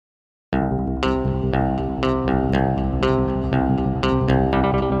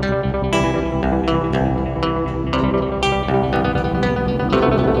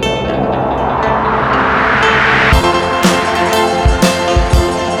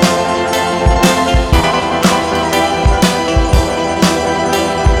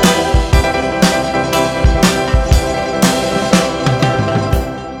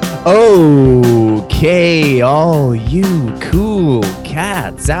Okay, all you cool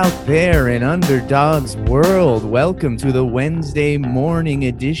cats out there in Underdog's world, welcome to the Wednesday morning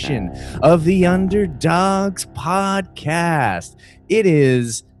edition of the Underdogs podcast. It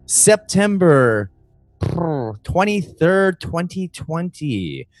is September 23rd,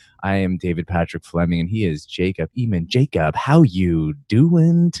 2020. I am David Patrick Fleming, and he is Jacob Eamon. Jacob, how you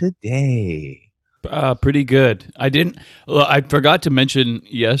doing today? Pretty good. I forgot to mention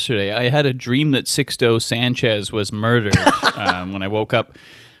yesterday, I had a dream that Sixto Sanchez was murdered when I woke up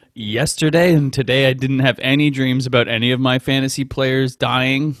yesterday, and today I didn't have any dreams about any of my fantasy players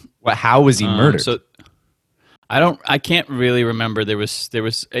dying. Well, how was he murdered? So I can't really remember.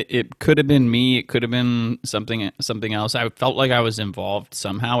 It could have been me. It could have been something else. I felt like I was involved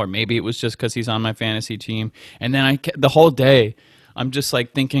somehow, or maybe it was just because he's on my fantasy team. And then the whole day, I'm just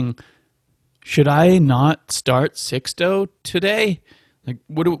like thinking, should I not start Sixto today? Like,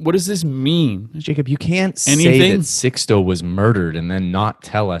 what does this mean? Jacob, you can't say that Sixto was murdered and then not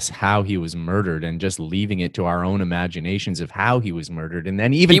tell us how he was murdered and just leaving it to our own imaginations of how he was murdered. And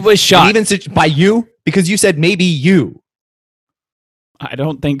then even he was shot. Even by you? Because you said maybe you. I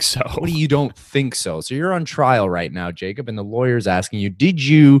don't think so. What do you don't think so? So you're on trial right now, Jacob, and the lawyer's asking you, did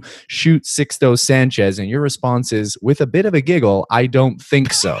you shoot Sixto Sanchez? And your response is, with a bit of a giggle, I don't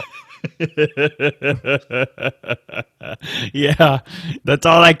think so. Yeah, that's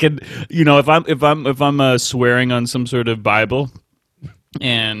all I can. If I'm swearing on some sort of Bible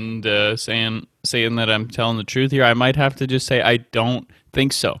and saying that I'm telling the truth here, I might have to just say I don't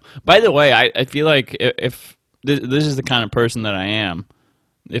think so. By the way, I feel like if this is the kind of person that I am,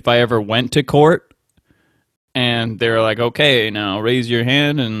 if I ever went to court and they're like, okay, now raise your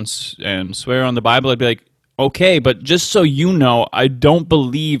hand and swear on the Bible, I'd be like, okay, but just so you know, I don't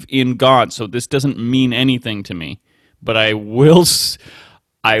believe in God, so this doesn't mean anything to me. But I will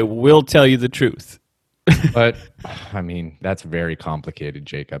tell you the truth. But I mean, that's very complicated,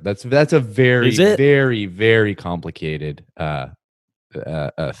 Jacob. That's a very, very, very complicated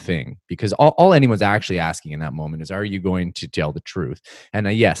thing, because all anyone's actually asking in that moment is, are you going to tell the truth? And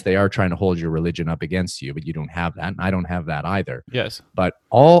yes, they are trying to hold your religion up against you, but you don't have that, and I don't have that either. Yes, but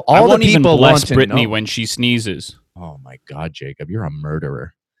all I won't the people even bless want to Brittany know. when she sneezes. Oh my God, Jacob, you're a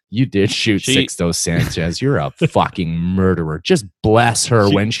murderer. You did shoot Sixto Sanchez. You're a fucking murderer. Just bless her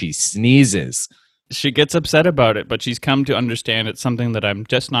when she sneezes. She gets upset about it, but she's come to understand it's something that I'm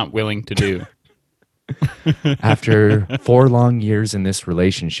just not willing to do. After 4 long years in this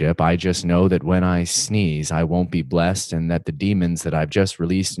relationship, I just know that when I sneeze, I won't be blessed, and that the demons that I've just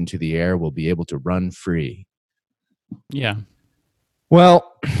released into the air will be able to run free. Yeah.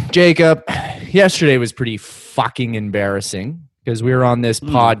 Well, Jacob, yesterday was pretty fucking embarrassing because we were on this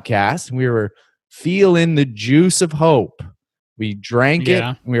podcast and we were feeling the juice of hope. We drank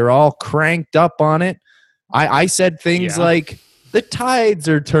it. We were all cranked up on it. I said things like, the tides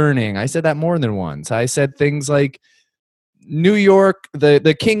are turning. I said that more than once. I said things like, New York,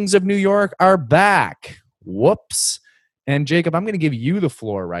 the Kings of New York are back. Whoops. And Jacob, I'm going to give you the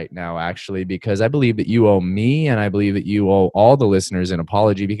floor right now, actually, because I believe that you owe me, and I believe that you owe all the listeners an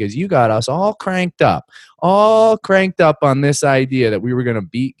apology, because you got us all cranked up on this idea that we were going to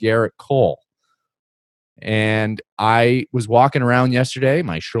beat Gerrit Cole. And I was walking around yesterday.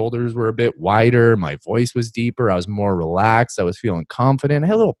 My shoulders were a bit wider. My voice was deeper. I was more relaxed. I was feeling confident. I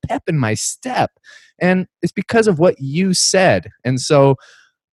had a little pep in my step. And it's because of what you said. And so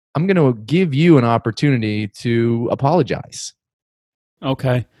I'm going to give you an opportunity to apologize.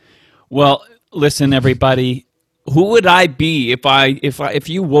 Okay. Well, listen, everybody. Who would I be if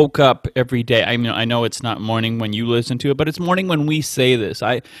you woke up every day? I mean, I know it's not morning when you listen to it, but it's morning when we say this.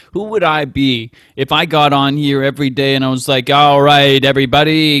 Who would I be if I got on here every day and I was like, all right,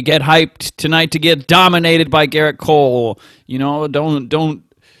 everybody, get hyped tonight to get dominated by Gerrit Cole. You know, don't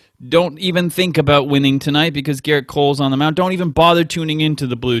even think about winning tonight because Gerrit Cole's on the mound. Don't even bother tuning into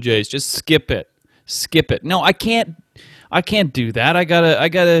the Blue Jays. Just skip it. No, I can't do that. I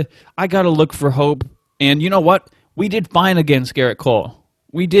gotta look for hope. And you know what? We did fine against Gerrit Cole.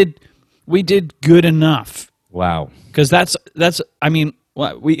 We did good enough. Wow. Because that's. I mean,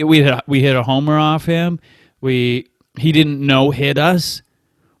 we hit a homer off him. He didn't hit us.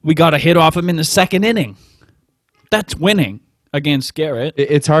 We got a hit off him in the second inning. That's winning against Gerrit.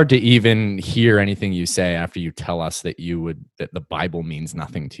 It's hard to even hear anything you say after you tell us that that the Bible means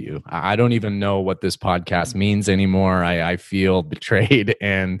nothing to you. I don't even know what this podcast means anymore. I feel betrayed.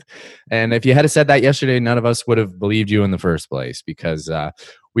 And if you had said that yesterday, none of us would have believed you in the first place, because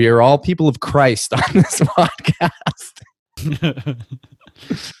we are all people of Christ on this podcast.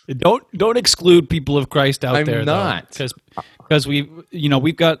 Don't exclude people of Christ out there. I'm not. Because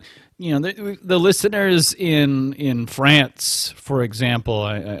we've got the listeners in France, for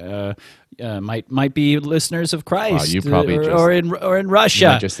example, might be listeners of Christ. Wow, you probably or in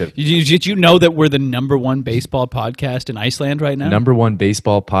Russia. Did you know that we're the number one baseball podcast in Iceland right now? Number one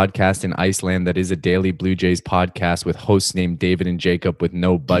baseball podcast in Iceland that is a daily Blue Jays podcast with hosts named David and Jacob with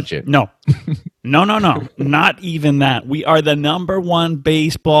no budget. No. Not even that. We are the number one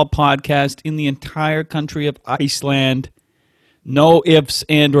baseball podcast in the entire country of Iceland. No ifs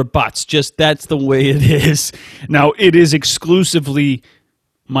and or buts. Just that's the way it is. Now, it is exclusively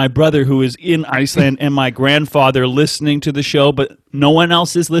my brother who is in Iceland and my grandfather listening to the show, but no one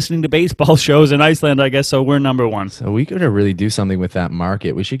else is listening to baseball shows in Iceland, I guess, so we're number one. So we could really do something with that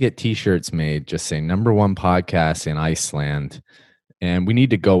market. We should get T-shirts made, just say number one podcast in Iceland. And we need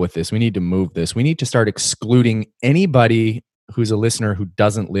to go with this. We need to move this. We need to start excluding anybody who's a listener who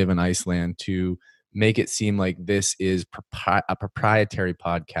doesn't live in Iceland to make it seem like this is a proprietary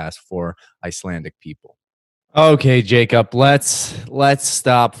podcast for Icelandic people. Okay, Jacob, let's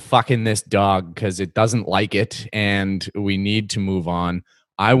stop fucking this dog because it doesn't like it and we need to move on.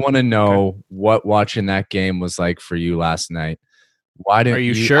 I want to know what watching that game was like for you last night. Why didn't Are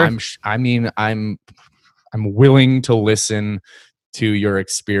you sure? I'm willing to listen to your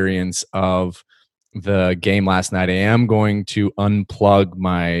experience of the game last night. I am going to unplug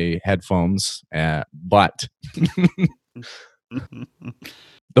my headphones, but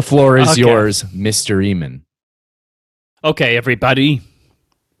the floor is yours, Mr. Eamon. Okay, everybody.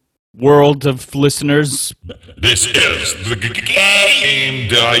 World of listeners. This is the Game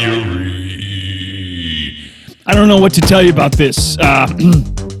Diary. I don't know what to tell you about this.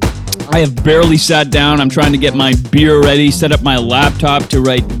 I have barely sat down. I'm trying to get my beer ready, set up my laptop to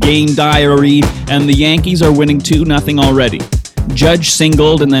write Game Diary, and the Yankees are winning 2-0 already. Judge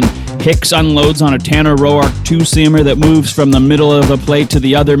singled, and then Hicks unloads on a Tanner Roark two-seamer that moves from the middle of the plate to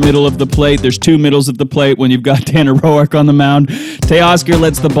the other middle of the plate. There's two middles of the plate when you've got Tanner Roark on the mound. Teoscar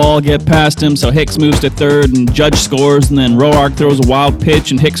lets the ball get past him, so Hicks moves to third, and Judge scores, and then Roark throws a wild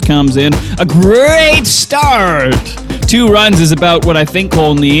pitch, and Hicks comes in. A great start! 2 runs is about what I think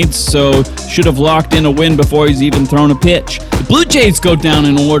Cole needs, so should have locked in a win before he's even thrown a pitch. The Blue Jays go down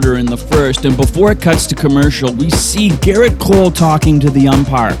in order in the first, and before it cuts to commercial, we see Garrett Cole talking to the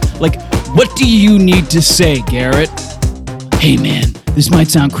umpire. Like, what do you need to say, Garrett? Hey man, this might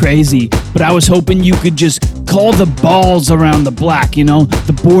sound crazy, but I was hoping you could just call the balls around the black,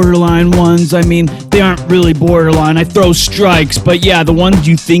 the borderline ones. I mean, they aren't really borderline. I throw strikes, but yeah, the ones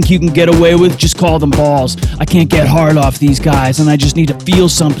you think you can get away with, just call them balls. I can't get hard off these guys, and I just need to feel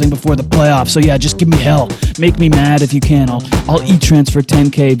something before the playoffs. So yeah, just give me hell. Make me mad if you can. I'll e-transfer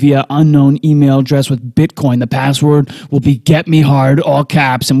 $10K via unknown email address with Bitcoin. The password will be get me hard, all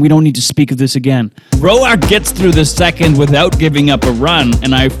caps, and we don't need to speak of this again. Roark gets through the second without giving up a run,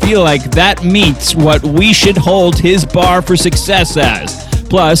 and I feel like that meets what we should hold his bar for success as.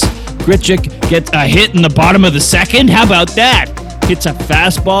 Plus, Grichuk gets a hit in the bottom of the second. How about that? Hits a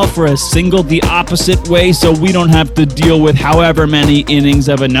fastball for a single the opposite way, so we don't have to deal with however many innings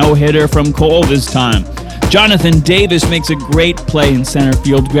of a no-hitter from Cole this time. Jonathan Davis makes a great play in center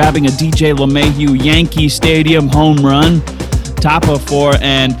field, grabbing a DJ LeMahieu Yankee Stadium home run. Top of 4,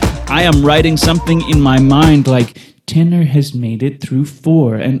 and I am writing something in my mind like, Tanner has made it through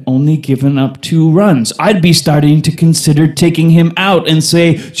 4 and only given up 2 runs. I'd be starting to consider taking him out and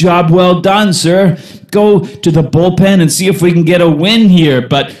say, job well done, sir. Go to the bullpen and see if we can get a win here.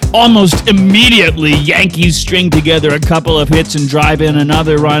 But almost immediately, Yankees string together a couple of hits and drive in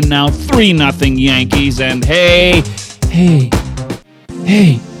another run. Now 3-0 Yankees. And hey,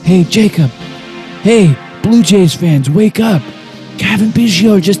 Jacob. Hey, Blue Jays fans, wake up. Kevin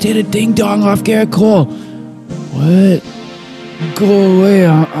Biggio just hit a ding-dong off Garrett Cole. What? Go away.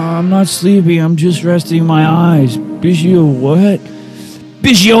 I'm not sleepy. I'm just resting my eyes. Biggio, what?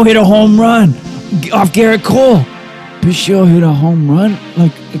 Biggio hit a home run off Garrett Cole. Biggio hit a home run?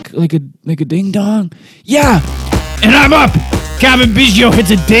 Like a ding-dong? Yeah! And I'm up! Kevin Biggio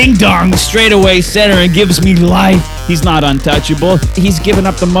hits a ding-dong straight away center and gives me life. He's not untouchable. He's given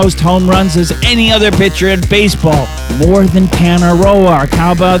up the most home runs as any other pitcher in baseball. More than Tanner Roark.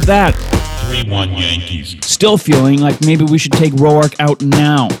 How about that? 3-1 Yankees. Still feeling like maybe we should take Roark out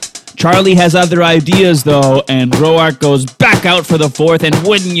now. Charlie has other ideas, though, and Roark goes back out for the 4th, and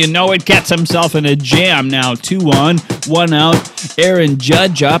wouldn't you know it, gets himself in a jam now. 2 on, 1 out, Aaron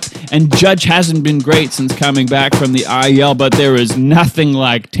Judge up, and Judge hasn't been great since coming back from the IL, but there is nothing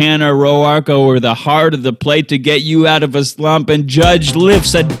like Tanner Roark over the heart of the plate to get you out of a slump, and Judge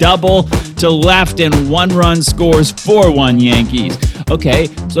lifts a double to left, and 1 run scores 4-1 Yankees. Okay,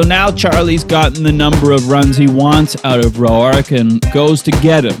 so now Charlie's gotten the number of runs he wants out of Roark and goes to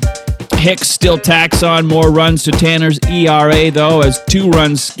get him. Hicks still tacks on more runs to Tanner's ERA, though, as 2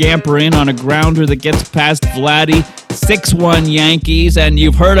 runs scamper in on a grounder that gets past Vladdy. 6-1 Yankees, and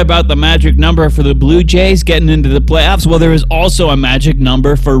you've heard about the magic number for the Blue Jays getting into the playoffs. Well, there is also a magic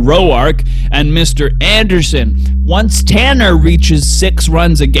number for Roark and Mr. Anderson. Once Tanner reaches 6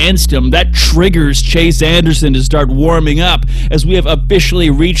 runs against him, that triggers Chase Anderson to start warming up, as we have officially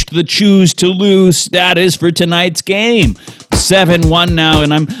reached the choose to lose status for tonight's game. 7-1 now,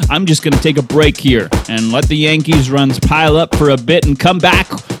 and I'm just going to take a break here and let the Yankees runs pile up for a bit and come back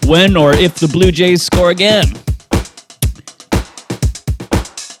when or if the Blue Jays score again.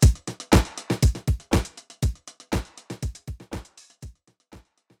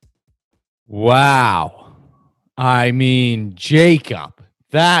 Wow. I mean, Jacob,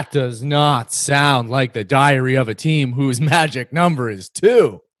 that does not sound like the diary of a team whose magic number is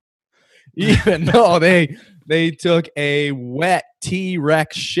 2. Even though they took a wet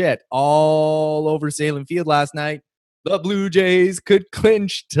T-Rex shit all over Salem Field last night, the Blue Jays could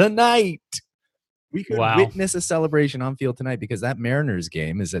clinch tonight. We could witness a celebration on field tonight because that Mariners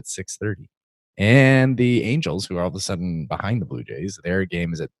game is at 6:30. And the Angels, who are all of a sudden behind the Blue Jays, their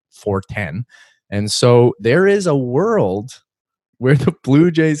game is at 4:10. And so there is a world where the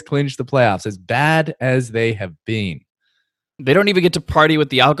Blue Jays clinch the playoffs, as bad as they have been. They don't even get to party with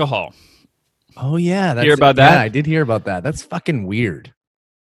the alcohol. Oh, yeah. Hear about that? Yeah, I did hear about that. That's fucking weird.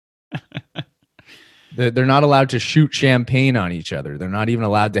 They're not allowed to shoot champagne on each other. They're not even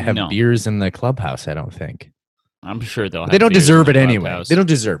allowed to have beers in the clubhouse, I don't think. I'm sure they'll have They don't beers deserve in it the anyway. clubhouse. They don't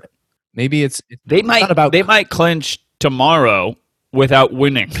deserve it. Maybe it's they might not about they might clinch tomorrow without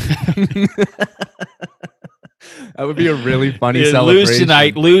winning. That would be a really funny Lose celebration.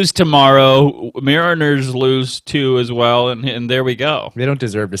 tonight, lose tomorrow. Mariners lose 2 as well, and there we go. They don't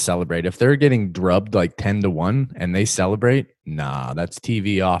deserve to celebrate. If they're getting drubbed like 10-1 and they celebrate, nah, that's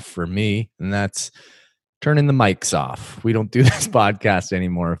TV off for me, and that's turning the mics off. We don't do this podcast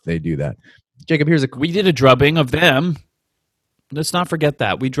anymore if they do that. Jacob, we did a drubbing of them. Let's not forget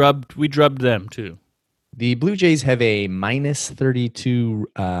that. We drubbed them too. The Blue Jays have a minus 32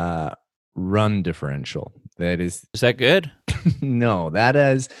 run differential. Is that good? No, that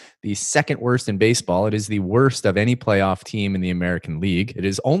is the second worst in baseball. It is the worst of any playoff team in the American League. It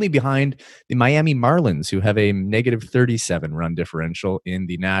is only behind the Miami Marlins, who have a negative 37 run differential in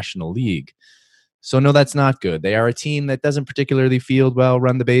the National League. So no, that's not good. They are a team that doesn't particularly field well,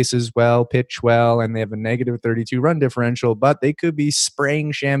 run the bases well, pitch well, and they have a negative 32 run differential, but they could be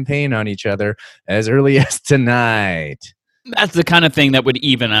spraying champagne on each other as early as tonight. That's the kind of thing that would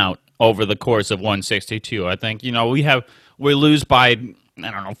even out over the course of 162. I think, we lose by,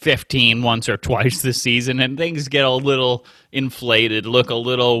 15 once or twice this season, and things get a little inflated, look a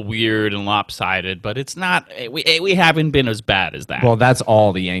little weird and lopsided, but it's not, we haven't been as bad as that. Well, that's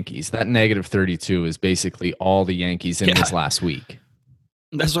all the Yankees. That negative 32 is basically all the Yankees in this last week.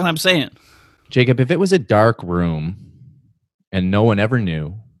 That's what I'm saying. Jacob, if it was a dark room and no one ever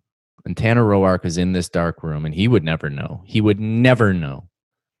knew, and Tanner Roark is in this dark room and he would never know,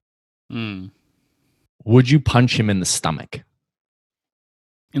 would you punch him in the stomach?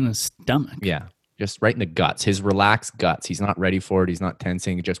 In the stomach? Yeah, just right in the guts. His relaxed guts. He's not ready for it. He's not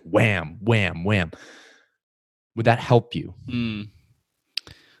tensing. Just wham, wham, wham. Would that help you?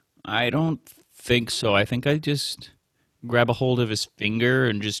 I don't think so. I think I just grab a hold of his finger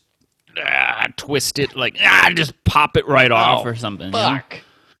and just twist it, just pop it right off or something. Fuck.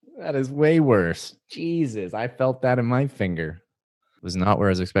 That is way worse. Jesus, I felt that in my finger. Was not where I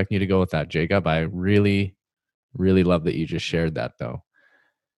was expecting you to go with that, Jacob. I really, really love that you just shared that, though.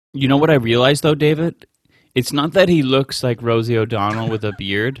 You know what I realized, though, David? It's not that he looks like Rosie O'Donnell with a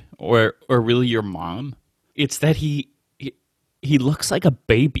beard or really your mom. It's that he looks like a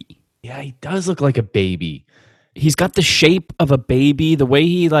baby. Yeah, he does look like a baby. He's got the shape of a baby, the way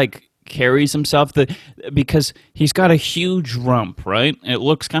he, carries himself, because he's got a huge rump, right? It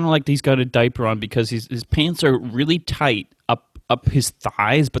looks kind of like he's got a diaper on because his pants are really tight up his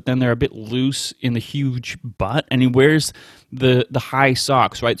thighs, but then they're a bit loose in the huge butt, and he wears the high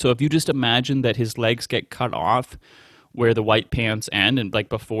socks, right? So if you just imagine that his legs get cut off where the white pants end and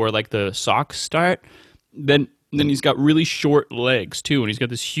before the socks start, then he's got really short legs too, and he's got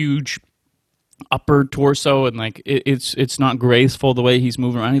this huge upper torso, and it's not graceful the way he's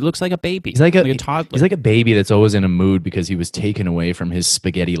moving around. He looks like a baby. He's like a toddler. He's like a baby that's always in a mood because he was taken away from his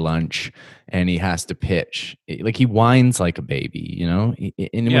spaghetti lunch and he has to pitch. He whines like a baby, and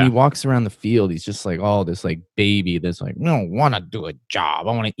when he walks around the field, he's just this baby that's I don't want to do a job.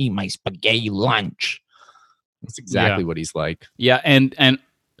 I want to eat my spaghetti lunch. That's exactly what he's like. Yeah, and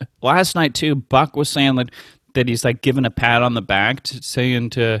last night too, Buck was saying that he's like giving a pat on the back,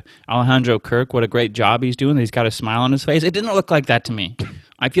 saying to Alejandro Kirk what a great job he's doing. He's got a smile on his face. It didn't look like that to me.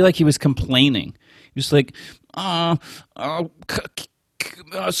 I feel like he was complaining. He was like,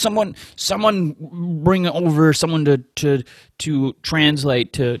 someone bring over someone to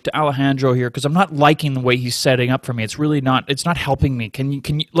translate to Alejandro here, because I'm not liking the way he's setting up for me. It's really not. It's not helping me. Can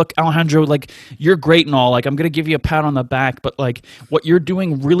you look, Alejandro? Like, you're great and all. Like, I'm gonna give you a pat on the back, but like what you're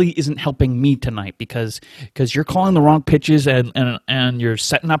doing really isn't helping me tonight, because you're calling the wrong pitches and you're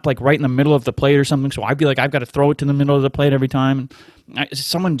setting up like right in the middle of the plate or something. So I'd be like, I've got to throw it to the middle of the plate every time.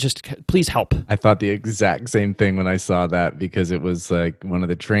 Someone just please help. I thought the exact same thing when I saw that, because it was like one of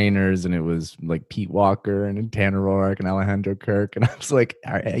the trainers, and it was like Pete Walker and Tanner Roark and Alejandro Kirk, and I was like,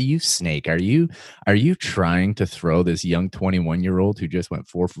 "Are you Snake? Are you trying to throw this young 21-year-old who just went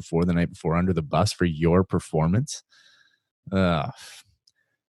 4 for 4 the night before under the bus for your performance?"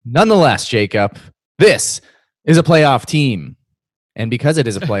 Nonetheless, Jacob, this is a playoff team, and because it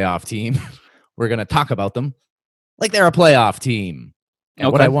is a playoff team, we're going to talk about them like they're a playoff team.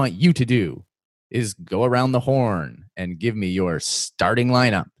 And what I want you to do is go around the horn and give me your starting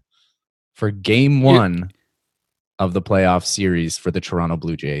lineup for game 1 of the playoff series for the Toronto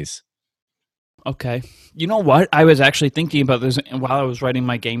Blue Jays. Okay. You know what? I was actually thinking about this while I was writing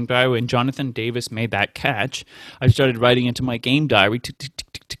my game diary. When Jonathan Davis made that catch, I started writing into my game diary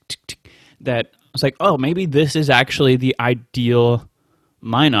that I was like, oh, maybe this is actually the ideal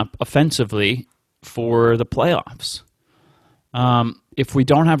lineup offensively for the playoffs. If we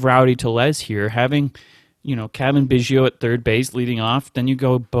don't have Rowdy Tellez here, having, Cavan Biggio at third base leading off, then you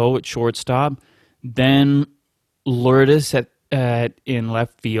go Bo at shortstop, then Lourdes at in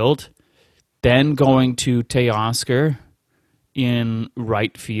left field, then going to Teoscar in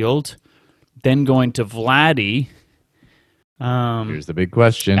right field, then going to Vladdy. Here's the big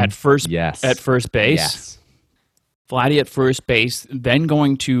question. At first base. Yes. Vladdy at first base, then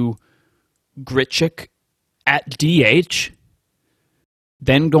going to Grichuk at DH,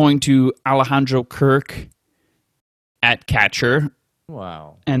 then going to Alejandro Kirk at catcher.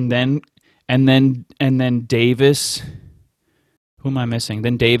 Wow. And then Davis. Who am I missing?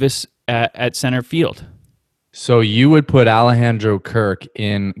 Then Davis at center field. So you would put Alejandro Kirk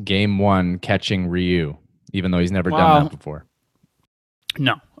in game 1 catching Ryu, even though he's never done that before.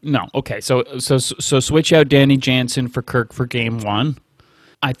 No. Okay. So switch out Danny Jansen for Kirk for game 1.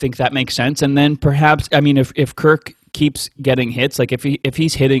 I think that makes sense. And then perhaps, if Kirk keeps getting hits, like if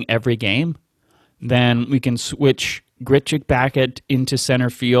he's hitting every game, then we can switch Grichuk back into center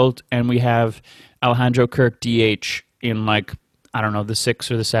field, and we have Alejandro Kirk DH in the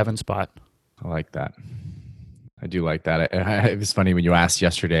 6 or the 7 spot. I like that. I do like that. It was funny when you asked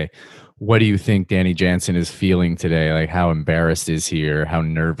yesterday, what do you think Danny Jansen is feeling today? Like, how embarrassed is he, or how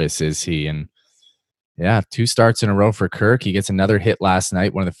nervous is he? And yeah, 2 starts in a row for Kirk. He gets another hit last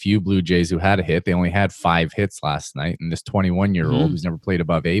night. One of the few Blue Jays who had a hit. They only had 5 hits last night. And this 21-year-old who's never played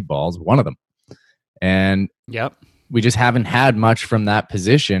above 8 balls, one of them. And we just haven't had much from that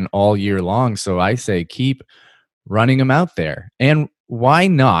position all year long. So I say keep running him out there. And why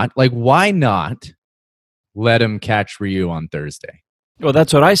not let him catch Ryu on Thursday? Well,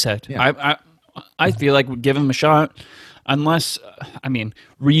 that's what I said. Yeah. I feel like we'd give him a shot. Unless,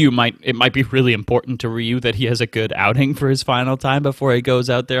 Ryu it might be really important to Ryu that he has a good outing for his final time before he goes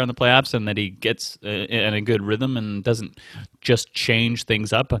out there on the playoffs, and that he gets in a good rhythm and doesn't just change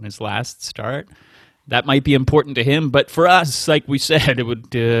things up on his last start. That might be important to him, but for us, like we said,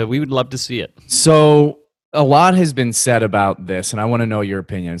 we would love to see it. So a lot has been said about this, and I want to know your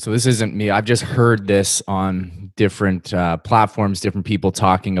opinion. So this isn't me. I've just heard this on different platforms, different people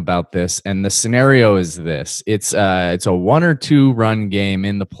talking about this. And the scenario is this. It's a 1 or 2 run game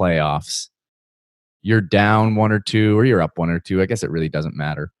in the playoffs. You're down 1 or 2, or you're up 1 or 2. I guess it really doesn't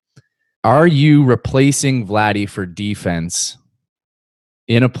matter. Are you replacing Vladdy for defense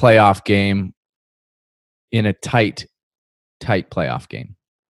in a playoff game, in a tight playoff game?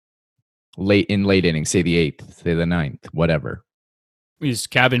 Late innings, say the 8th, say the 9th, whatever. Is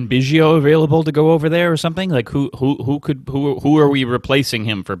Cavan Biggio available to go over there or something? Like who are we replacing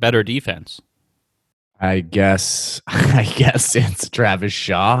him for better defense? I guess it's Travis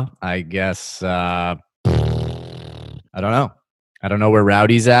Shaw. I guess I don't know. I don't know where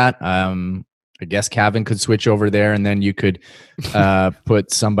Rowdy's at. I guess Cavan could switch over there, and then you could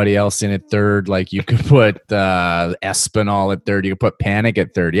put somebody else in at third. Like you could put Espinal at third. You could put Panic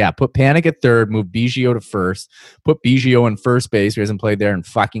at third. Yeah, put Panic at third. Move Biggio to first. Put Biggio in first base. He hasn't played there in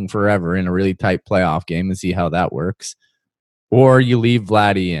fucking forever in a really tight playoff game, and see how that works. Or you leave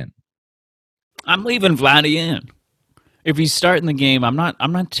Vladdy in. I'm leaving Vladdy in. If he's starting the game, I'm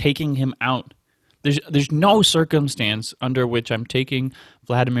not taking him out. There's no circumstance under which I'm taking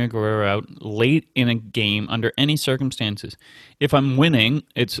Vladimir Guerrero out late in a game under any circumstances. If I'm winning,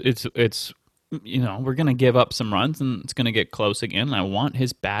 it's we're going to give up some runs and it's going to get close again. I want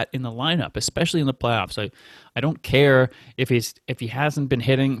his bat in the lineup, especially in the playoffs. I don't care if he hasn't been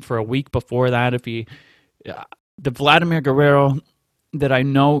hitting for a week before that. The Vladimir Guerrero that I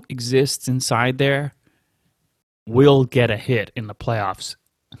know exists inside there will get a hit in the playoffs.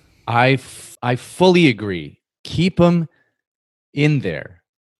 I fully agree. Keep him in there.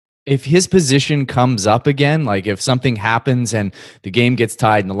 If his position comes up again, like if something happens and the game gets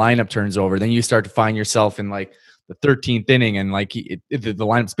tied and the lineup turns over, then you start to find yourself in like the 13th inning and like the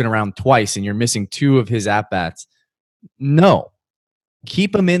lineup's been around twice and you're missing 2 of his at-bats. No.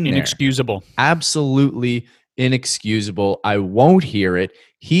 Keep him in there. Inexcusable. Absolutely inexcusable. I won't hear it.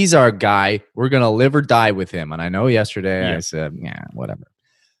 He's our guy. We're going to live or die with him. And I know yesterday I said, yeah, whatever.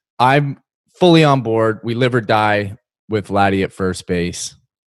 I'm fully on board. We live or die with Vladdy at first base.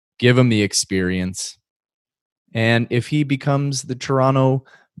 Give him the experience. And if he becomes the Toronto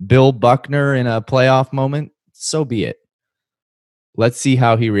Bill Buckner in a playoff moment, so be it. Let's see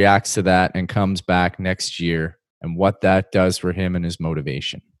how he reacts to that and comes back next year and what that does for him and his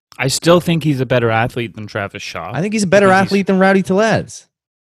motivation. I still think he's a better athlete than Travis Shaw. I think he's a better athlete than Rowdy Tellez.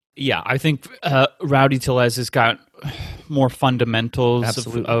 Yeah, I think Rowdy Tellez has got more fundamentals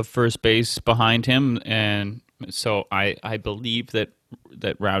of first base behind him, and so I believe that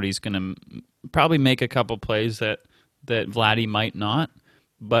Rowdy's going to probably make a couple plays that Vladdy might not,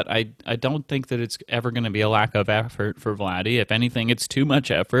 but I don't think that it's ever going to be a lack of effort for Vladdy. If anything, it's too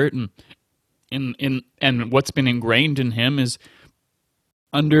much effort, and what's been ingrained in him is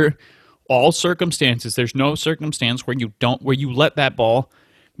under all circumstances. There's no circumstance where you let that ball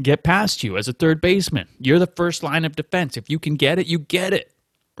get past you as a third baseman. You're the first line of defense. If you can get it, you get it,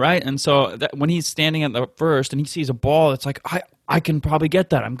 right? And so when he's standing at the first and he sees a ball, it's like I can probably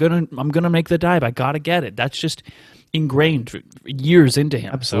get that. I'm gonna make the dive. I gotta get it. That's just ingrained years into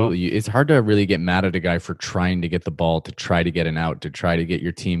him. Absolutely. So, it's hard to really get mad at a guy for trying to get the ball, to try to get an out, to try to get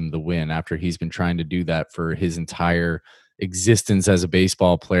your team the win after he's been trying to do that for his entire existence as a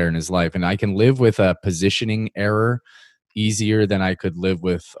baseball player in his life. And I can live with a positioning error easier than I could live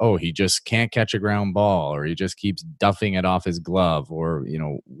with, he just can't catch a ground ball, or he just keeps duffing it off his glove, or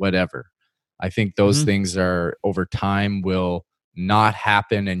whatever. I think those things are over time will not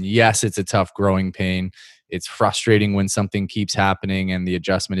happen. And yes, it's a tough growing pain. It's frustrating when something keeps happening and the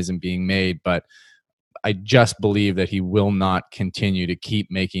adjustment isn't being made, but I just believe that he will not continue to keep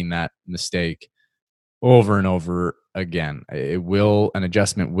making that mistake over and over again. An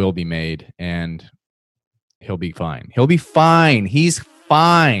adjustment will be made, and he'll be fine. He'll be fine. He's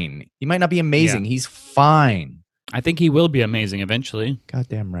fine. He might not be amazing. Yeah. He's fine. I think he will be amazing eventually.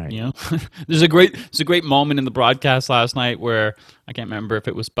 Goddamn right. There's a great moment in the broadcast last night where I can't remember if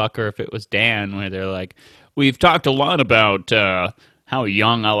it was Buck or if it was Dan, where they're like, "We've talked a lot about how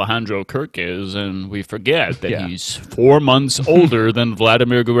young Alejandro Kirk is, and we forget that he's 4 months older than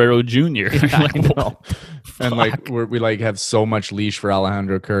Vladimir Guerrero Jr." And we have so much leash for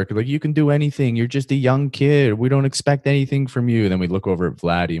Alejandro Kirk. Like, you can do anything. You're just a young kid. We don't expect anything from you. Then we look over at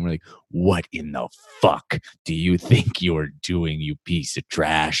Vladdy and we're like, what in the fuck do you think you're doing, you piece of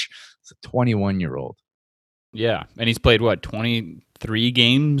trash? It's a 21-year-old. Yeah. And he's played, 23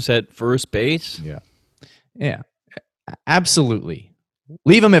 games at first base? Yeah. Absolutely.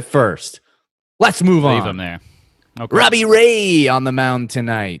 Leave him at first. Let's move on. Leave him there. Okay. Robbie Ray on the mound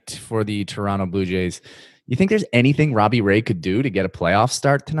tonight for the Toronto Blue Jays. You think there's anything Robbie Ray could do to get a playoff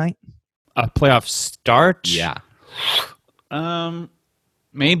start tonight? A playoff start? Yeah.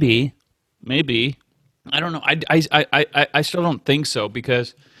 Maybe. I don't know. I still don't think so,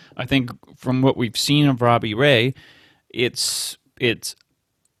 because I think from what we've seen of Robbie Ray, it's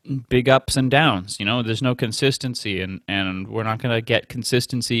big ups and downs. There's no consistency, and we're not going to get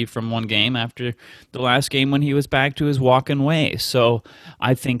consistency from one game after the last game when he was back to his walking way. So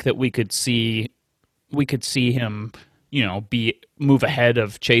I think that we could see him, move ahead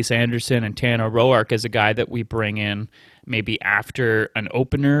of Chase Anderson and Tanner Roark as a guy that we bring in maybe after an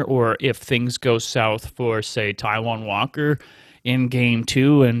opener, or if things go south for, say, Taijuan Walker in Game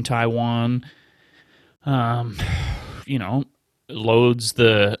 2 and Taijuan, loads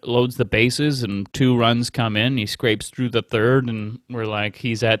the bases and 2 runs come in. He scrapes through the third, and we're like,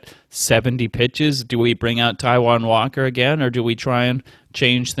 he's at 70 pitches. Do we bring out Taijuan Walker again, or do we try and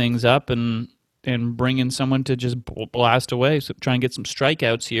change things up and bring in someone to just blast away, so try and get some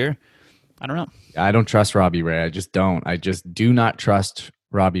strikeouts here? I don't know. I don't trust Robbie Ray. I just don't. I just do not trust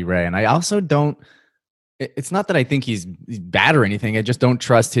Robbie Ray. And I also don't It's not that I think he's bad or anything. I just don't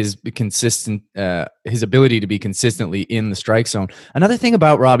trust his ability to be consistently in the strike zone. Another thing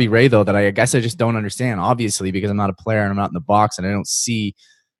about Robbie Ray, though, that I guess I just don't understand, obviously, because I'm not a player and I'm not in the box and I don't see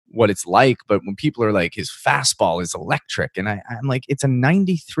what it's like. But when people are like, his fastball is electric, and I'm like, it's a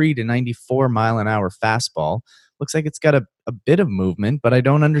 93 to 94 mile an hour fastball. Looks like it's got a bit of movement, but I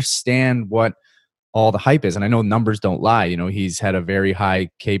don't understand what all the hype is. And I know numbers don't lie. You know, he's had a very high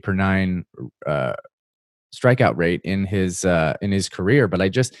K per nine strikeout rate in his career, but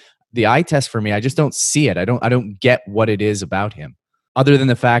the eye test for me, I just don't see it. I don't get what it is about him, other than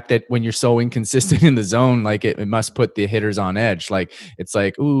the fact that when you're so inconsistent in the zone, like it must put the hitters on edge. Like it's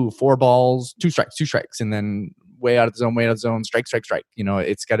like, ooh, 4 balls, 2 strikes, and then way out of the zone, strike. You know,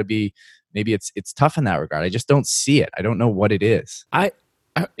 it's got to be, maybe it's tough in that regard. I just don't see it. I don't know what it is.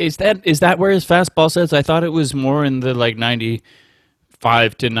 Is that where his fastball says? I thought it was more in the like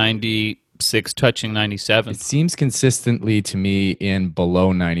 95 to 96, touching 97. It seems consistently to me in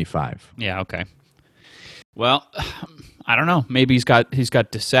below 95. Yeah, okay. Well, I don't know. Maybe he's got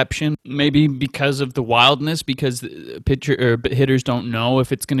deception. Maybe because of the wildness, because hitters don't know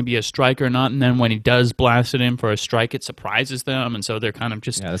if it's going to be a strike or not, and then when he does blast it in for a strike, it surprises them, and so they're kind of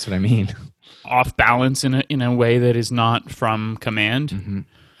just that's what I mean, off balance in a way that is not from command. Mm-hmm.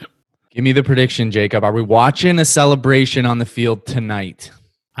 Give me the prediction, Jacob. Are we watching a celebration on the field tonight?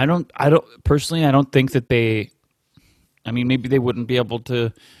 I don't personally. I don't think that they. I mean, maybe they wouldn't be able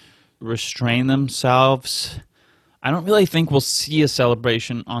to restrain themselves. I don't really think we'll see a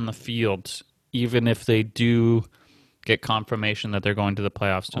celebration on the field, even if they do get confirmation that they're going to the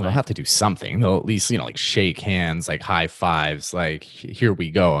playoffs tonight. Well, they'll have to do something. They'll at least, like shake hands, like high fives, like here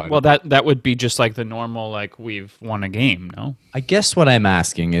we go. Well, that would be just like the normal, like we've won a game, no? I guess what I'm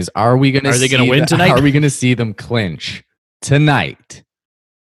asking is, are they going to win tonight? Are we going to see them clinch tonight?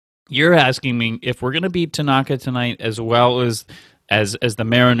 You're asking me if we're going to beat Tanaka tonight, as well as the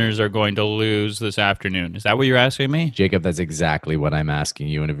Mariners are going to lose this afternoon. Is that what you're asking me? Jacob, that's exactly what I'm asking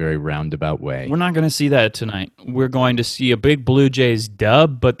you in a very roundabout way. We're not going to see that tonight. We're going to see a big Blue Jays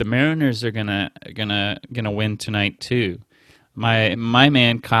dub, but the Mariners are gonna win tonight too. My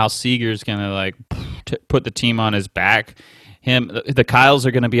man Kyle Seager is gonna like put the team on his back. The Kyles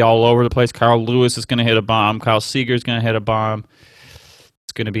are gonna be all over the place. Carl Lewis is gonna hit a bomb. Kyle Seager is gonna hit a bomb.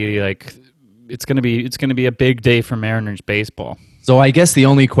 It's gonna be a big day for Mariners baseball. So I guess the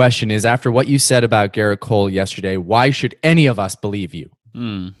only question is, after what you said about Garrett Cole yesterday, why should any of us believe you?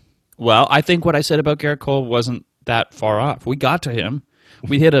 Well, I think what I said about Garrett Cole wasn't that far off. We got to him.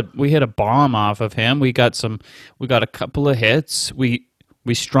 We hit a bomb off of him. We got a couple of hits. We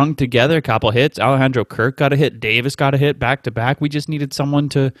strung together a couple of hits. Alejandro Kirk got a hit. Davis got a hit back to back. We just needed someone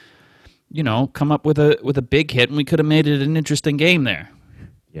to, come up with a big hit, and we could have made it an interesting game there.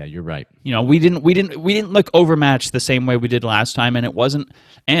 Yeah, you're right. We didn't look overmatched the same way we did last time, and it wasn't.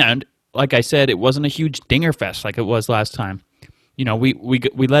 And like I said, it wasn't a huge dinger fest like it was last time.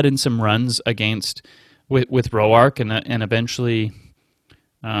 We let in some runs against with Roark and eventually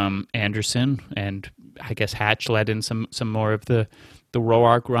Anderson, and I guess Hatch let in some more of the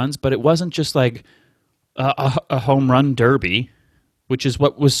Roark runs, but it wasn't just like a home run derby, which is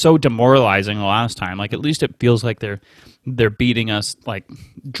what was so demoralizing the last time. Like, at least it feels like they're beating us, like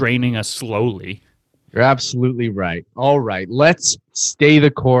draining us slowly. You're absolutely right. All right, let's stay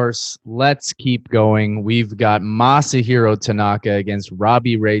the course. Let's keep going. We've got Masahiro Tanaka against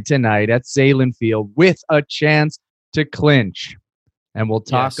Robbie Ray tonight at Salem Field with a chance to clinch. And we'll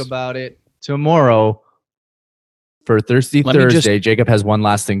talk about it tomorrow for Thirsty Thursday. Jacob has one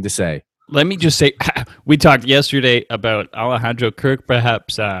last thing to say. Let me just say, we talked yesterday about Alejandro Kirk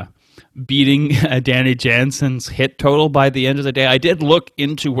perhaps beating Danny Jansen's hit total by the end of the day. I did look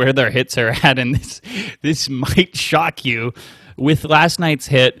into where their hits are at, and this might shock you. With last night's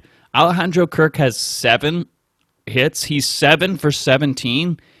hit, Alejandro Kirk has 7 hits. He's 7 for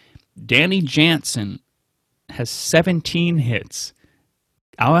 17. Danny Jansen has 17 hits.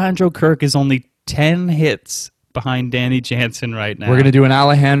 Alejandro Kirk is only 10 hits behind Danny Jansen right now. We're going to do an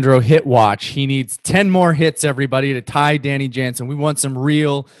Alejandro hit watch. He needs 10 more hits, everybody, to tie Danny Jansen. We want some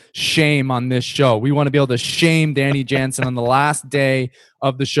real shame on this show. We want to be able to shame Danny Jansen on the last day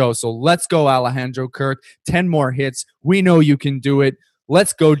of the show. So let's go, Alejandro Kirk. 10 more hits. We know you can do it.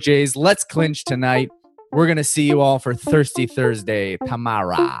 Let's go, Jays. Let's clinch tonight. We're going to see you all for Thirsty Thursday.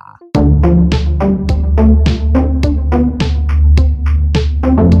 Tamara.